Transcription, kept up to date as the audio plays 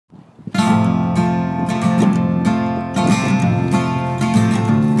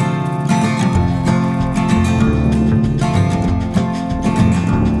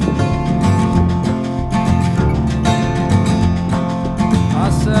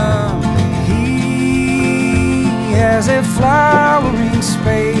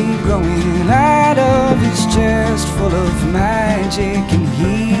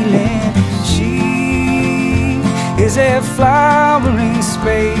is a flowering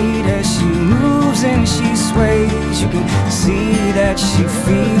spade. As she moves and she sways, you can see that she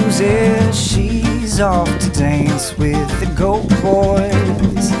feels it. She's off to dance with the goat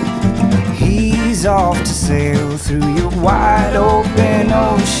boys. He's off to sail through your wide open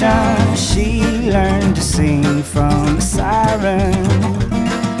ocean. She learned to sing from the siren.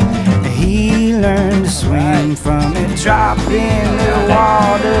 He learned to swim from a drop in the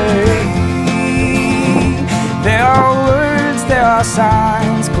water. There are words, there are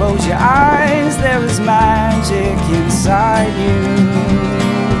signs. Close your eyes, there is magic inside you.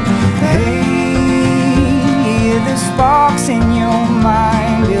 Hey, the sparks in your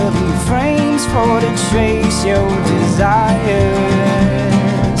mind, building frames for to trace your desires.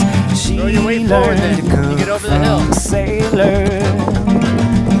 She learned to cook from a sailor.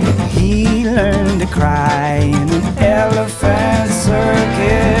 He learned to cry in an elephant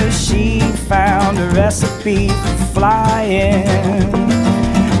circus. She found a recipe for flying.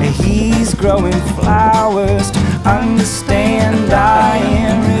 He's growing flowers to understand, die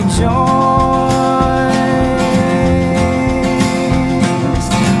and rejoice.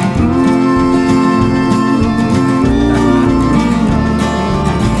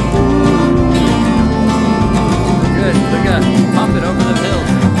 Good, they're gonna pump it over the hills.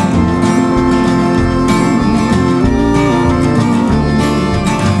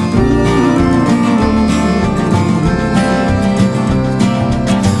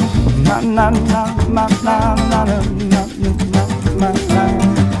 Na na na na na na na na na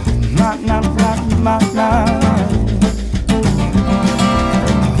na na na na.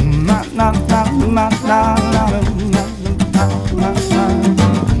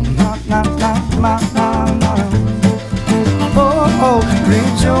 Oh,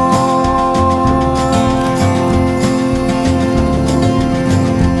 rejoice.